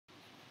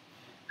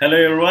Hello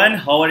everyone,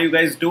 how are you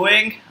guys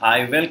doing?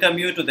 I welcome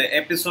you to the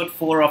episode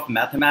 4 of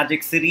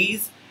Mathemagic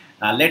series.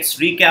 Let's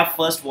recap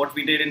first what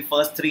we did in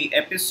first 3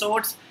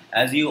 episodes.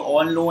 As you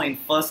all know, in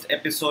first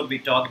episode we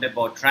talked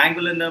about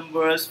triangular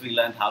numbers. We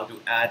learned how to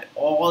add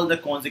all the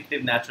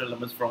consecutive natural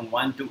numbers from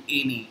 1 to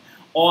any,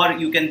 or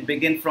you can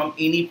begin from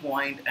any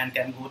point and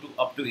can go to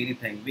up to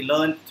anything. We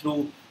learned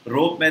through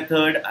rope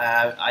method.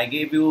 I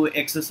gave you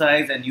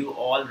exercise and you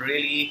all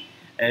really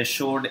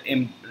showed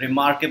a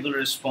remarkable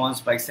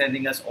response by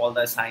sending us all the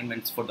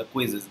assignments for the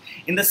quizzes.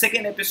 In the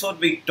second episode,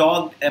 we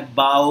talked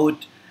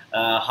about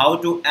how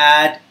to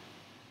add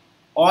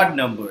odd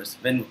numbers.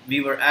 When we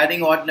were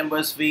adding odd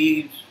numbers,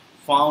 we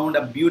found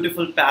a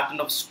beautiful pattern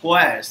of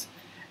squares,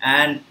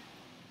 and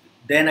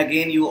then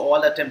again you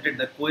all attempted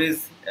the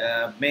quiz.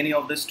 Many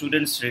of the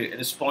students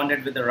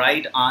responded with the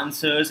right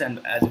answers, and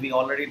as we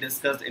already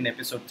discussed in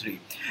episode 3.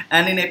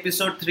 And in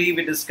episode 3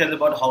 we discussed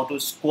about how to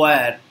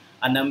square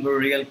a number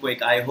real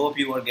quick. I hope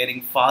you are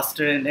getting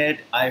faster in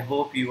it. I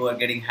hope you are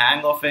getting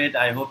hang of it.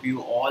 I hope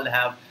you all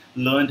have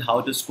learned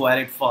how to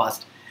square it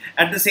fast.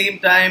 At the same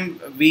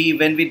time,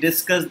 when we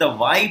discussed the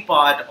why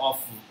part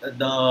of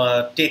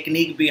the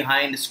technique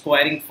behind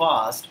squaring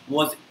fast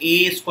was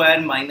a square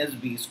minus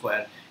b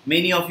square.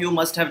 Many of you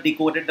must have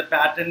decoded the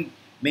pattern.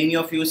 Many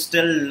of you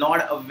still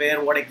not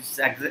aware what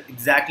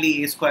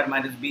exactly a square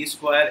minus b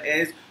square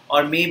is,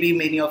 or maybe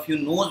many of you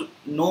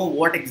know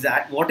what is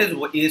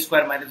a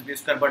square minus b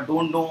square, but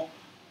don't know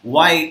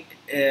why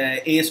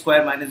a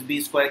square minus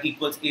b square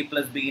equals a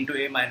plus b into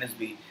a minus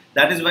b.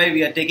 That is why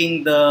we are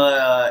taking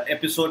the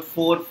episode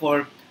 4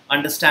 for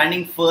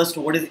understanding first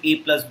what is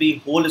a plus b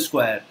whole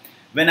square.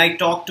 When I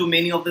talk to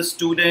many of the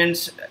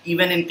students,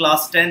 even in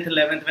class 10th,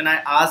 11th, when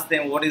I ask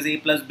them what is a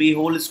plus b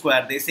whole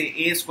square, they say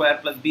a square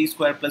plus b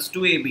square plus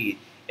 2ab.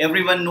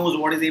 Everyone knows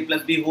what is a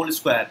plus b whole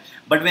square.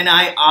 But when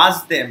I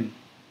ask them,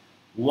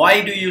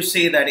 why do you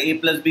say that a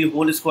plus b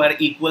whole square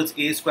equals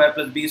a square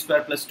plus b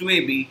square plus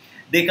 2ab,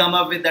 they come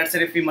up with that, sir,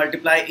 if we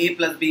multiply a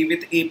plus b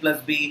with a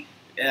plus b,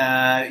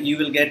 you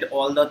will get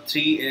all the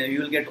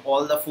you will get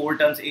all the 4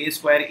 terms, a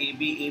square,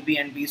 ab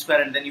and b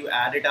square, and then you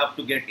add it up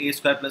to get a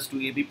square plus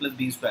 2ab plus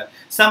b square.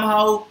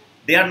 Somehow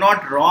they are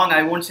not wrong.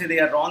 I won't say they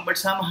are wrong, but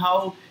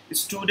somehow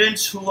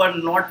students who are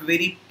not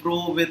very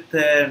pro with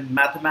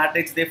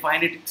mathematics, they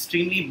find it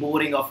extremely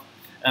boring of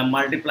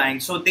multiplying.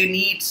 So they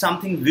need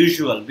something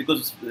visual,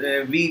 because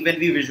when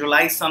we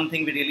visualize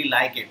something, we really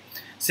like it.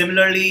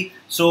 Similarly,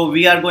 so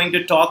we are going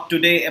to talk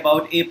today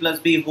about a plus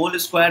b whole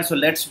square. So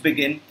let's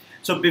begin.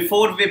 So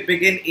before we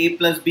begin a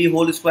plus b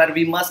whole square,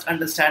 we must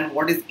understand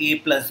what is a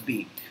plus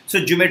b.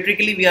 So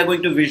geometrically, we are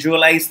going to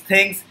visualize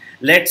things.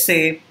 Let's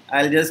say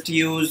I'll just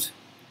use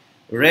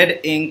red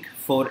ink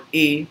for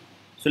a.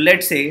 So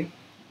let's say,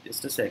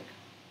 just a sec.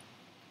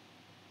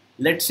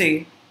 Let's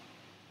say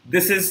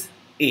this is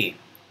a.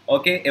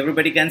 Okay,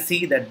 everybody can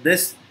see that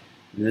this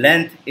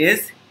length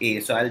is a.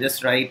 So I'll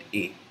just write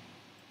a.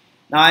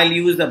 Now I'll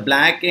use the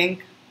black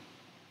ink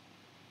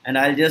and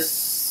I'll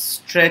just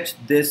stretch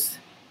this.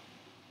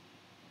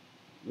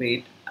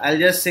 Wait, I'll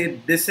just say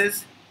this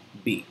is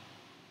B.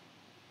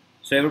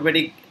 So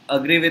everybody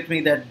agree with me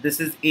that this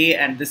is A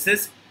and this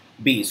is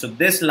B. So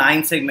this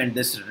line segment,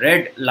 this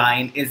red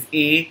line is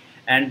A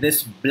and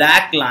this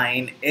black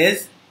line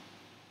is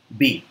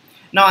B.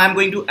 Now I'm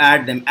going to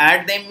add them.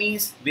 Add them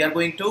means we are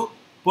going to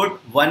put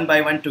one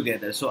by one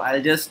together. So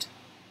I'll just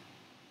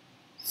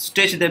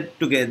stitch them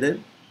together.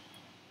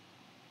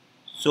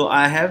 So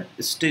I have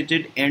stitched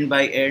it end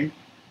by end.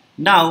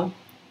 Now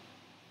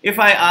if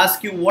I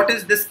ask you what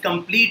is this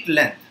complete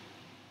length,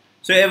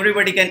 so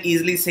everybody can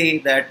easily say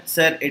that,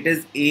 sir, it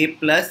is a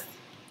plus,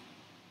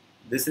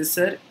 this is,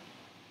 sir,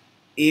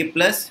 a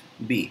plus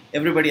b.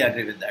 Everybody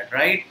agree with that,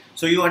 right?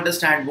 So you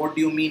understand what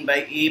do you mean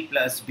by a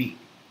plus b.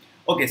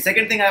 Okay,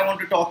 second thing I want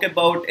to talk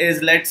about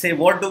is, let's say,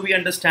 what do we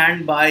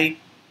understand by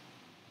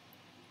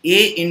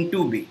a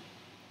into b.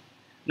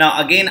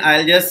 Now again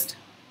I'll just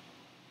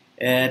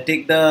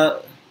take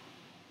the,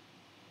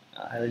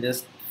 I'll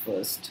just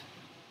first,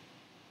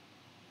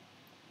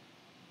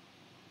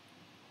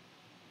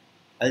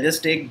 I'll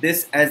just take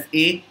this as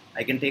A.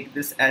 I can take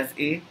this as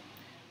A.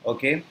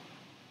 Okay.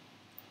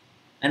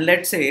 And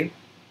let's say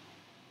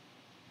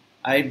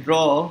I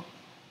draw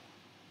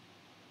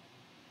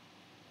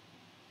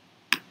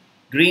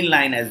green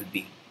line as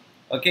B.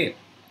 Okay.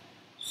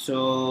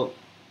 So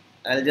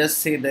I'll just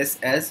say this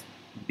as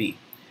B.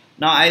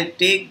 Now I'll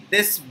take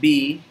this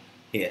B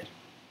here.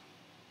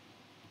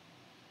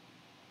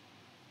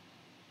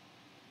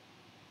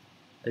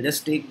 I'll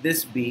just take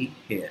this B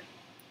here.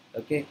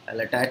 Okay. I'll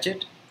attach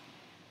it.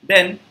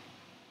 Then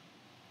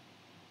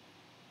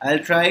I'll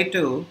try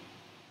to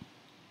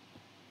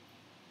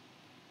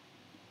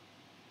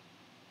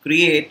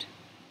create,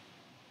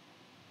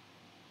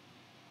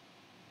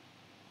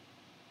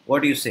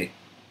 what do you say,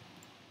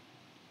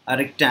 a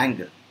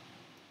rectangle.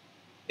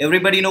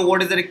 Everybody know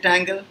what is a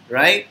rectangle,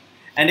 right?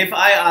 And if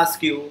I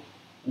ask you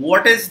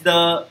what is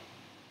the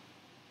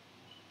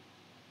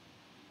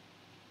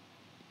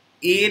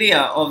area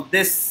of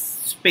this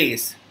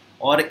space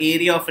or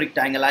area of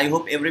rectangle. I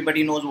hope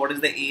everybody knows what is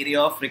the area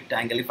of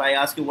rectangle. If I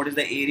ask you what is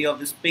the area of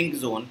this pink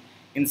zone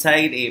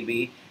inside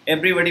AB,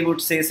 everybody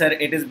would say, sir,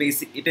 it is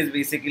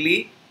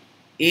basically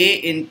A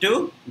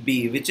into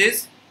B, which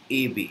is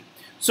AB.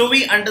 So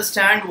we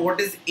understand what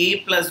is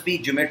A plus B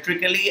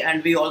geometrically,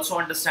 and we also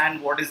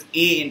understand what is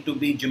A into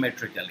B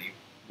geometrically.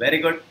 Very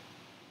good.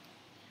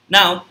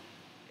 Now,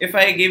 if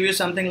I give you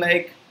something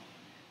like,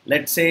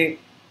 let's say,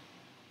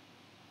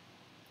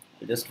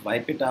 I'll just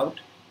wipe it out.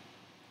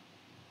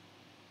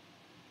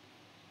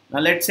 Now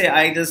let's say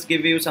I just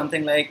give you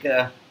something like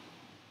a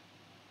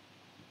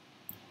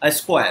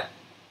square.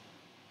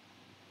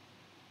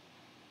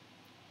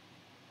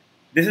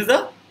 This is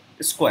a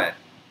square.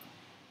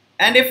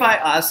 And if I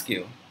ask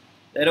you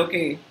that,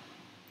 okay,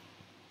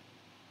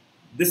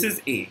 this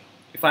is A.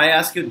 If I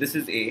ask you this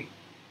is A,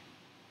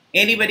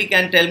 anybody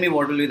can tell me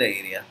what will be the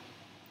area,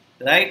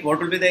 right? What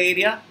will be the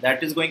area?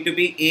 That is going to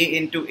be A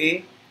into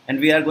A, and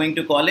we are going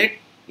to call it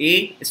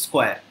A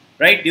square,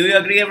 right? Do you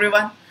agree,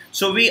 everyone?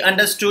 So we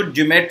understood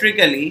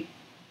geometrically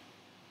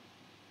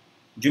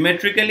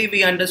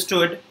we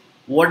understood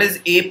what is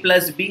A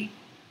plus B,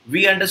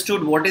 we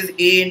understood what is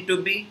A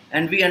into B,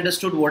 and we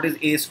understood what is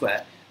A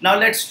square. Now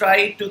let's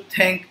try to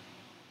think,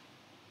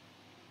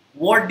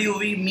 what do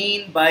we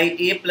mean by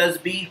A plus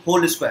B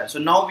whole square? So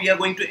now we are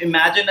going to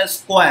imagine a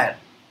square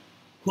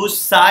whose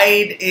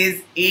side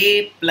is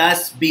A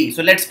plus B.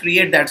 So let's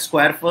create that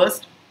square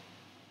first.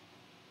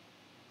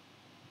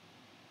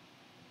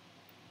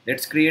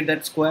 Let's create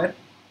that square.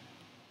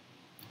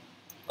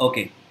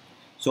 Okay,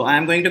 so I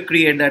am going to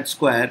create that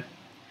square.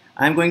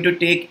 I am going to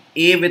take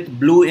A with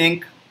blue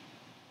ink.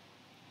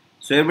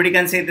 So everybody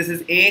can say this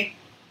is A.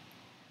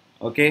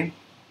 Okay.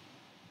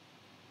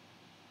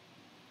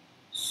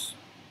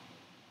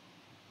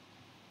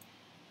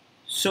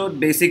 So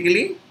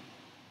basically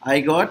I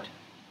got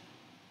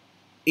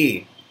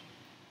A.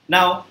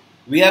 Now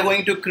we are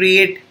going to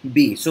create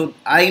B. So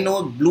I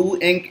know blue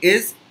ink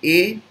is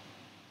A.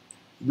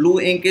 Blue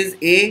ink is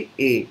A,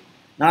 A.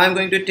 Now I'm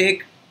going to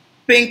take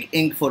pink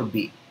ink for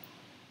B.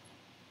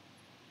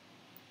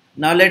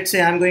 Now let's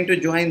say I'm going to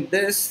join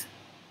this.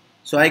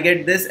 So I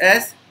get this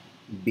as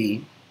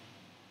B.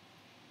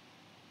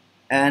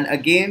 And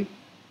again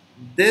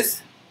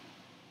this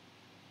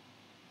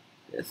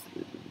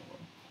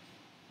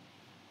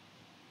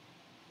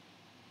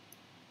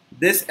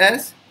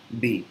as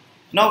B.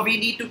 Now we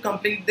need to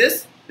complete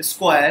this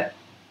square.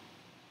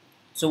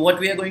 So what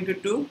we are going to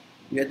do,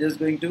 we are just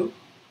going to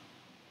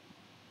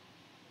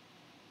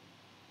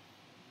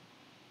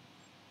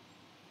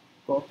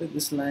copy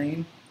this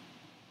line,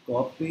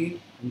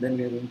 copy, and then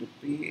we are going to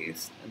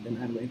paste, and then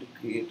I'm going to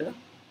create a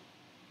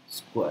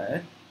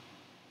square.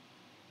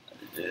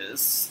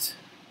 Just,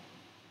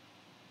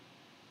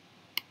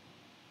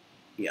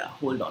 yeah,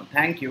 hold on,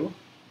 thank you.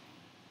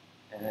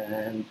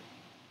 And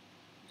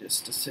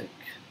just a sec.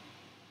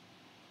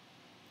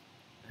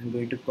 I'm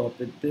going to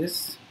copy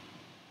this,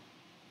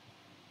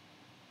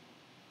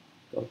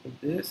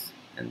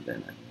 and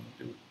then I'm going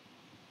to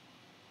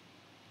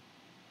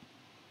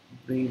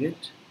bring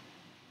it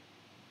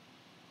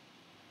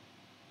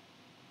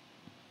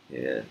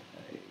here.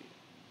 I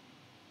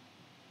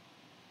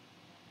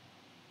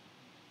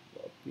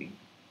copy.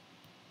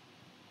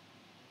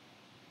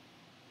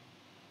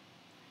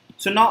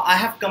 So now I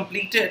have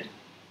completed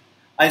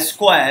a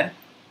square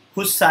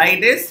whose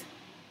side is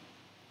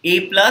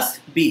A plus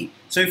B.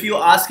 So if you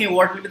ask me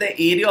what will be the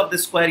area of the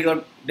square, you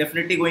are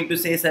definitely going to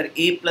say, sir,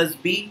 A plus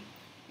B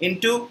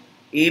into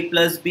A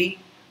plus B,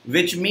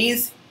 which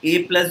means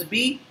A plus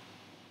B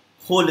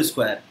whole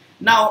square.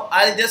 Now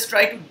I'll just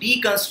try to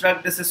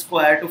deconstruct this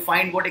square to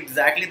find what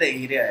exactly the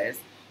area is.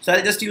 So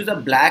I'll just use a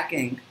black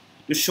ink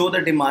to show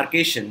the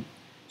demarcation.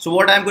 So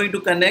what I'm going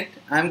to connect,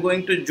 I'm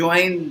going to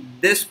join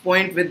this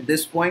point with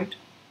this point,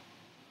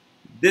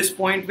 this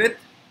point with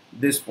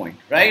this point,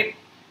 right?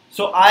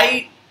 So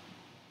I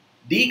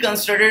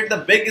deconstructed the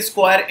big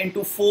square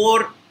into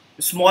 4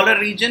 smaller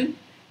region.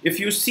 If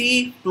you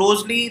see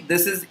closely,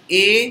 this is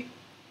A,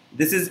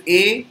 this is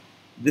A,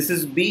 this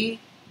is B,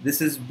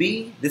 this is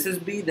B, this is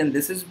B, then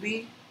this is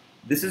B,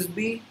 this is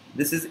B,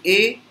 this is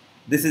A,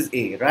 this is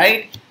A,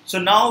 right? So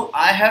now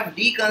I have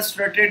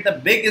deconstructed the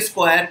big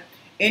square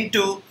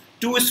into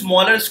 2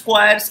 smaller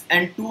squares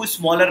and 2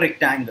 smaller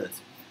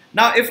rectangles.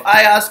 Now if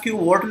I ask you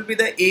what will be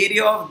the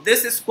area of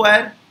this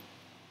square,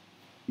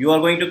 you are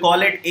going to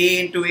call it A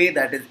into A,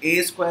 that is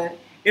A square.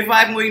 If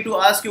I am going to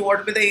ask you what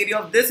will be the area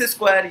of this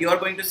square, you are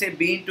going to say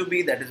B into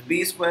B, that is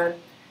B square.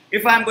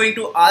 If I am going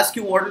to ask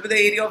you what will be the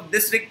area of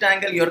this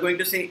rectangle, you are going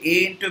to say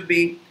A into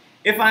B.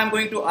 If I am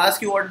going to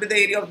ask you what will be the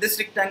area of this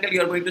rectangle,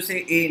 you are going to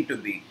say A into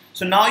B.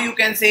 So now you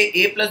can say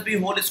A plus B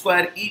whole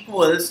square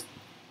equals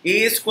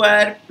A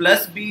square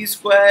plus B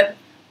square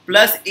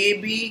plus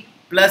AB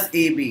plus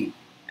AB,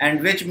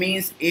 and which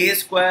means A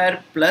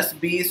square plus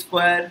B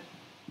square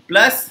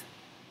plus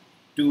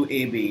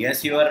 2AB.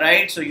 Yes, you are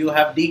right. So you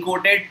have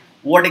decoded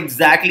what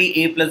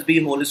exactly a plus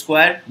b whole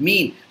square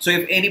mean. So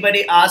if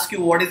anybody asks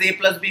you what is a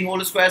plus b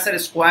whole square, sir,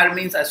 square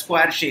means a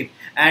square shape,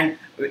 and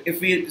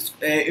if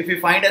we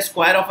find a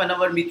square of a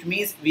number, which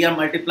means we are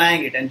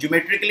multiplying it, and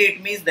geometrically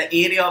it means the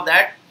area of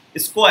that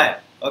square.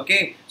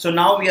 Okay, so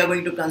now we are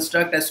going to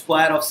construct a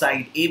square of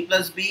side a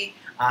plus b,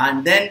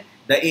 and then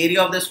the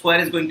area of the square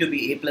is going to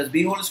be a plus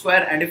b whole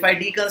square, and if I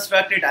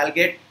deconstruct it, I'll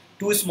get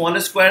two smaller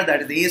squares,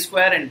 that is a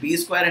square and b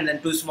square, and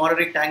then two smaller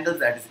rectangles,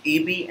 that is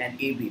ab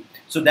and ab.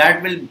 So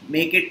that will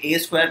make it a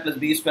square plus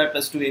b square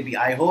plus 2ab.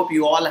 I hope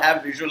you all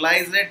have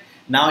visualized it.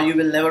 Now you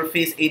will never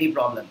face any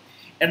problem.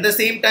 At the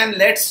same time,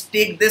 let's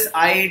take this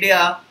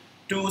idea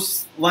to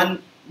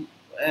one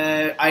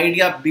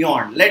idea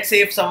beyond. Let's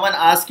say if someone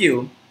asks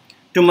you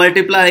to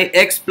multiply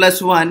x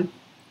plus 1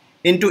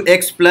 into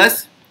x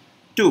plus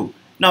 2.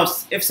 Now,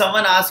 if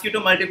someone asks you to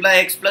multiply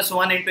x plus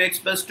 1 into x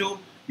plus 2,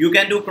 you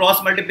can do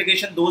cross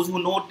multiplication. Those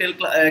who know till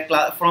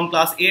from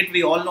class 8,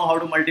 we all know how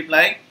to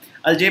multiply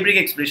algebraic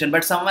expression.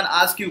 But someone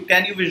asks you,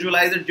 can you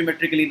visualize it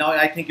geometrically? Now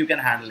I think you can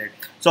handle it.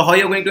 So how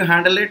you're going to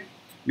handle it?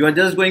 You are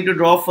just going to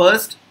draw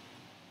first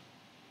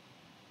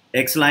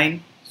x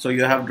line. So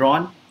you have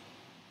drawn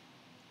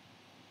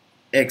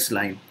x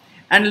line.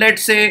 And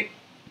let's say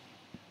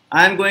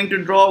I am going to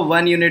draw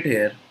 1 unit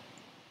here.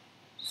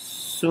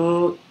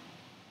 So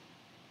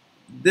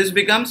this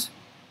becomes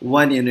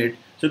 1 unit.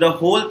 So the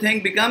whole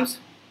thing becomes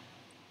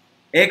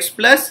x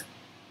plus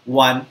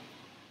 1.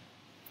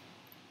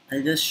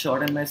 I'll just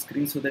shorten my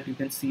screen so that you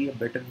can see a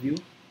better view.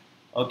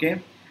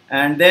 Okay,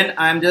 and then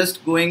I'm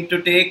just going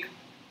to take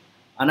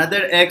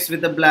another x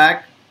with the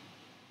black.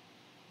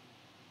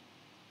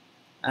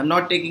 I'm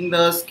not taking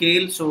the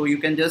scale, so you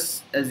can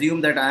just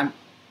assume that I'm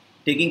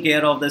taking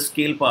care of the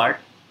scale part.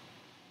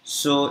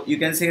 So you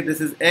can say this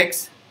is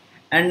x,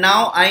 and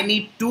now I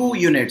need 2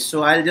 units,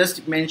 so I'll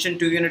just mention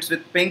 2 units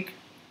with pink.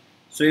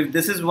 So if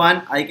this is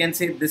 1, I can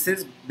say this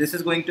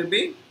is going to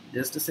be,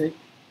 just a sec,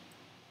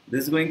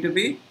 this is going to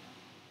be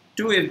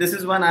 2. If this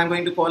is 1, I'm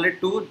going to call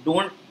it 2.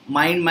 Don't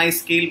mind my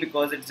scale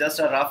because it's just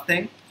a rough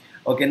thing.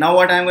 Okay, now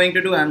what I'm going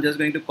to do, I'm just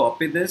going to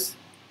copy this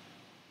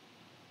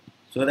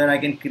so that I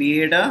can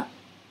create a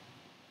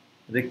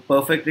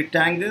perfect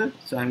rectangle.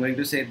 So I'm going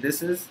to say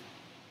this is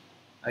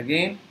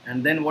again,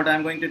 and then what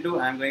I'm going to do,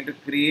 I'm going to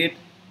create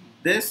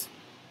this.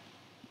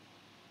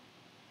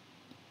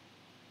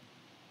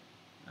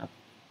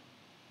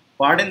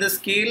 Pardon the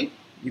scale,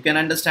 you can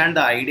understand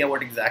the idea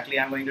what exactly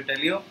I'm going to tell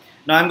you.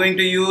 Now I'm going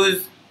to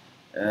use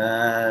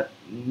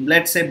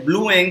let's say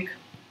blue ink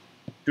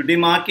to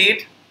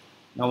demarcate.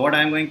 Now what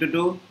I'm going to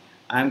do,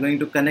 I'm going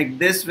to connect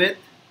this with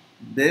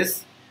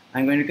this,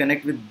 I'm going to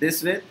connect with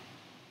this with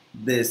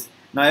this.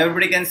 Now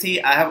everybody can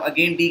see I have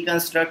again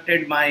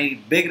deconstructed my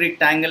big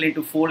rectangle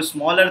into 4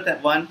 smaller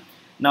one.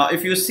 Now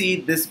if you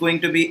see, this is going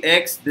to be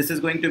x, this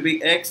is going to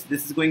be x,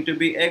 this is going to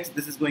be x,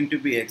 this is going to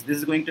be x, this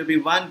is going to be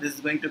 1, this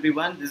is going to be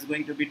 1, this is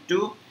going to be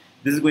 2,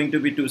 this is going to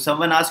be 2.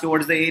 Someone asks you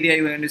what is the area,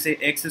 you're going to say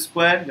x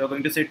square, you're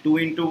going to say 2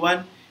 into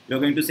 1, you're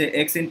going to say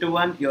x into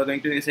 1, you're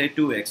going to say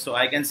 2x. So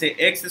I can say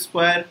x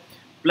square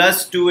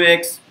plus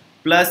 2x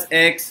plus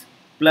x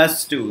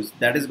plus 2.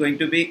 That is going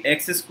to be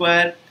x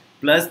square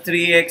plus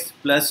 3x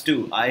plus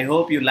 2. I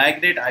hope you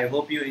liked it. I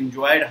hope you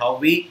enjoyed how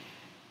we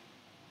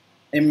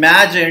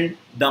imagined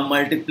the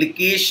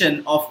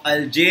multiplication of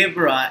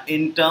algebra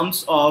in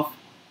terms of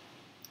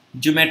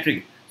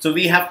geometry. So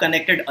we have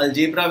connected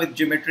algebra with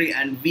geometry,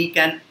 and we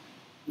can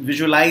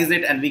visualize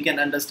it and we can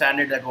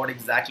understand it, that what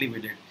exactly we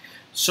did.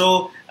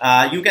 So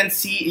you can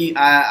see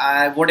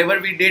whatever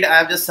we did, I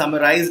have just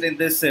summarized in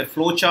this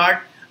flow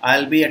chart.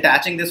 I'll be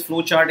attaching this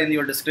flow chart in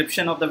your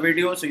description of the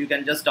video, so you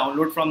can just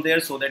download from there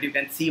so that you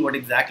can see what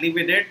exactly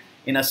we did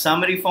in a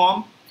summary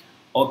form.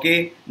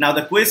 Okay, now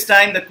the quiz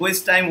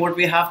time, what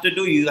we have to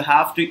do, you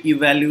have to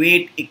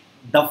evaluate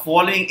the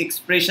following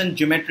expression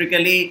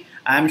geometrically.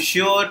 I'm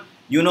sure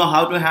you know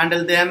how to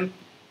handle them.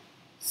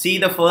 See,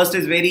 the first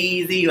is very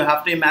easy. You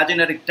have to imagine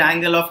a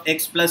rectangle of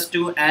x plus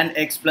 2 and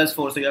x plus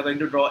 4. So you are going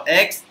to draw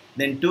x,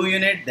 then 2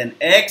 unit, then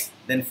x,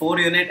 then 4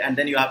 unit, and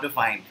then you have to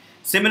find.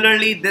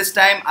 Similarly, this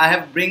time I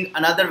have bring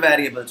another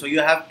variable. So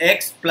you have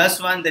x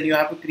plus 1, then you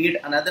have to create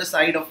another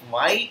side of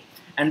y,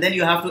 and then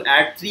you have to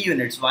add 3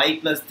 units, y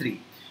plus 3.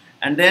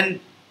 And then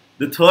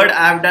the third,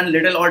 I have done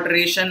little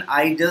alteration.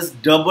 I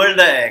just doubled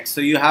the x. So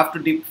you have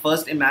to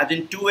first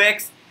imagine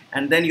 2x,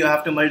 and then you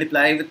have to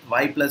multiply with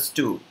y plus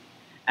 2.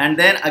 And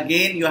then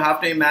again you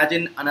have to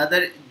imagine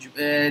another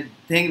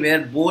thing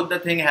where both the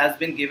thing has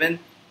been given,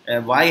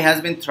 y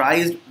has been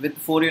thrice with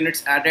 4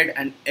 units added,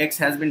 and x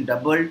has been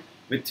doubled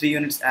with 3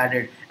 units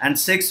added. And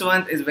sixth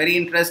one is very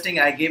interesting.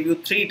 I gave you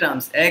 3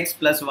 terms, x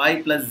plus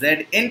y plus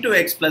z into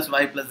x plus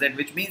y plus z,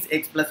 which means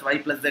x plus y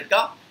plus z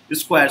ka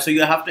square. So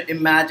you have to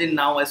imagine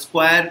now a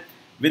square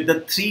with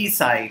the 3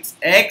 sides,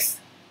 x,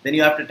 then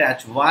you have to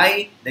attach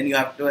y, then you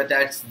have to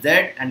attach z,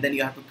 and then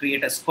you have to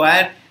create a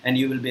square, and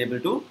you will be able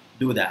to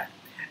do that.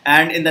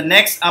 And in the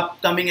next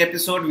upcoming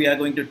episode, we are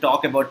going to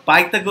talk about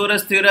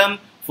Pythagoras theorem.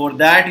 For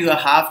that, you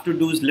have to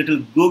do little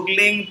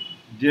googling,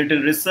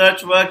 little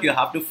research work. You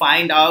have to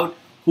find out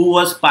who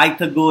was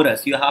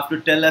Pythagoras? You have to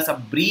tell us a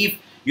brief,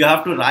 you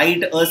have to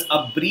write us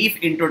a brief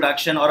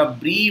introduction or a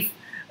brief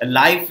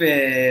life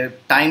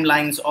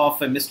timelines of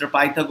Mr.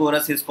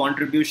 Pythagoras, his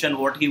contribution,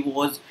 what he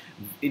was,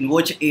 in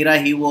which era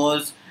he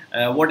was,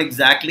 what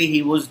exactly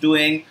he was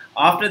doing.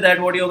 After that,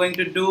 what you're going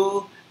to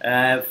do,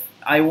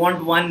 I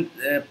want one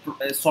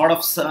sort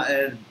of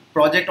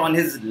project on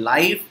his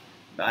life.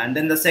 And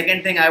then the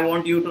second thing, I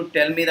want you to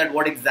tell me that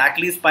what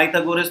exactly is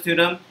Pythagoras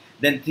theorem.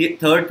 Then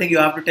third thing, you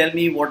have to tell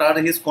me what are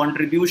his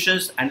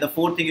contributions. And the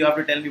fourth thing, you have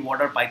to tell me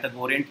what are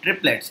Pythagorean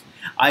triplets.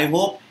 I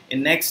hope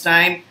in next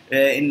time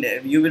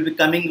you will be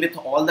coming with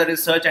all the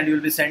research, and you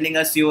will be sending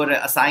us your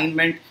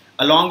assignment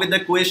along with the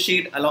quiz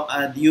sheet.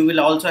 You will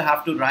also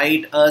have to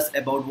write us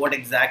about what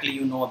exactly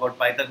you know about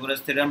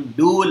Pythagoras theorem.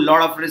 Do a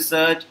lot of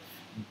research.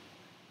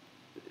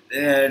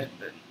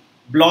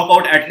 Block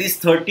out at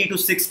least 30 to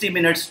 60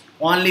 minutes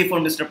only for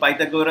Mr.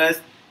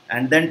 Pythagoras,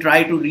 and then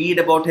try to read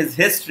about his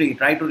history.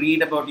 Try to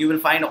read about, you will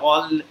find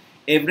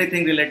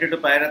everything related to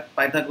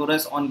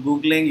Pythagoras on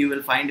Googling. You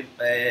will find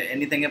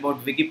anything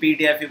about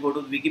Wikipedia. If you go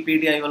to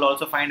Wikipedia, you will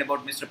also find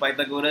about Mr.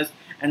 Pythagoras.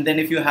 And then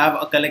if you have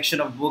a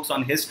collection of books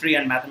on history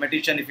and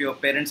mathematician, if your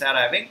parents are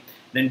having,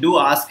 then do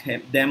ask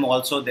them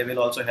also. They will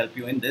also help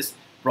you in this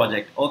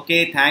project.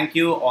 Okay, thank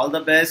you. All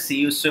the best. See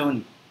you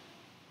soon.